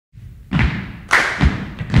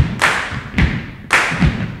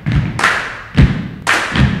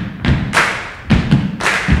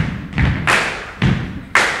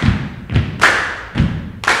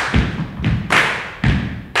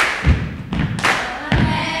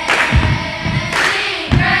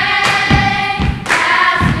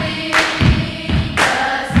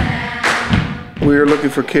We're looking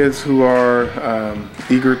for kids who are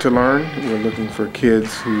eager to learn. We're looking for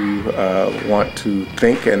kids who want to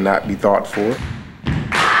think and not be thought for.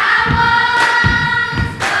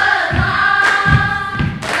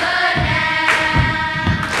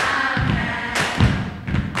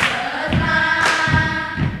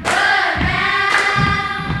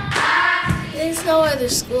 There's no other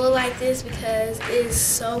school like this because it's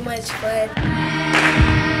so much fun.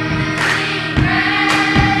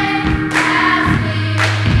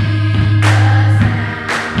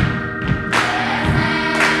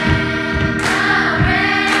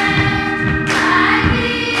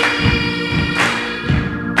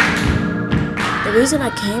 The reason I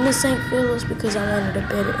came to St. Phil was because I wanted a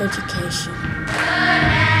better education.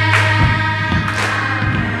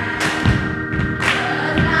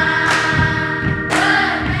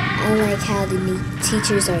 I like how the new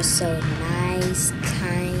teachers are so nice,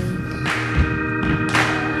 kind.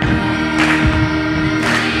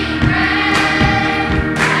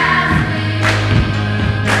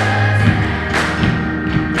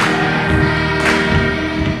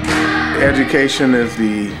 Education is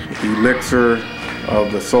the elixir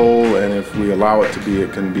of the soul, and if we allow it to be,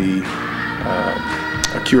 it can be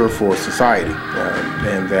a cure for society.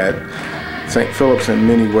 And that St. Philip's in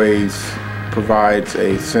many ways provides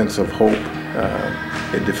a sense of hope.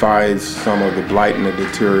 It defies some of the blight and the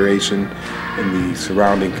deterioration in the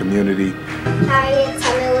surrounding community. Harriet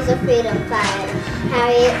Tubman was a freedom fighter.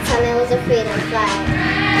 Harriet Tubman was a freedom fighter.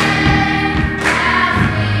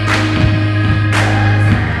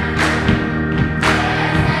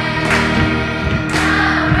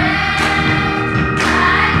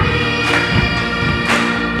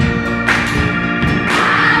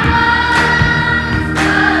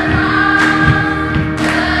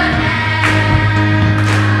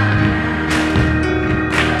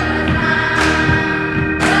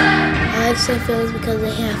 St. Philip's because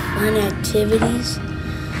they have fun activities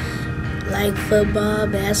like football,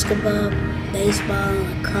 basketball, baseball,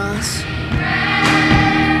 and lacrosse.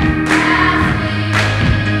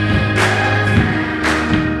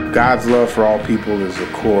 God's love for all people is the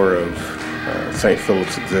core of St.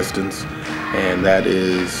 Philip's existence, and that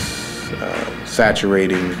is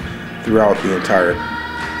saturating throughout the entire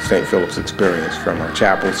St. Philip's experience, from our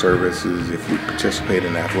chapel services. If you participate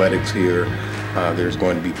in athletics here, there's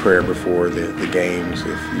going to be prayer before the games.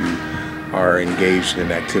 If you are engaged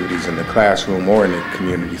in activities in the classroom or in the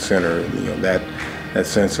community center, you know, that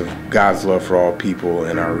sense of God's love for all people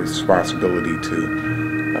and our responsibility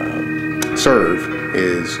to serve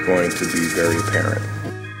is going to be very apparent.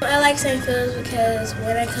 I like St. Philip's because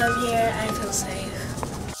when I come here, I feel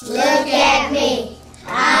safe. Look at me.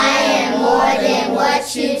 I am more than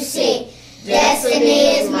what you see.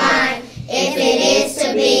 Destiny is mine. If it is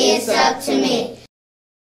to be, it's up to me.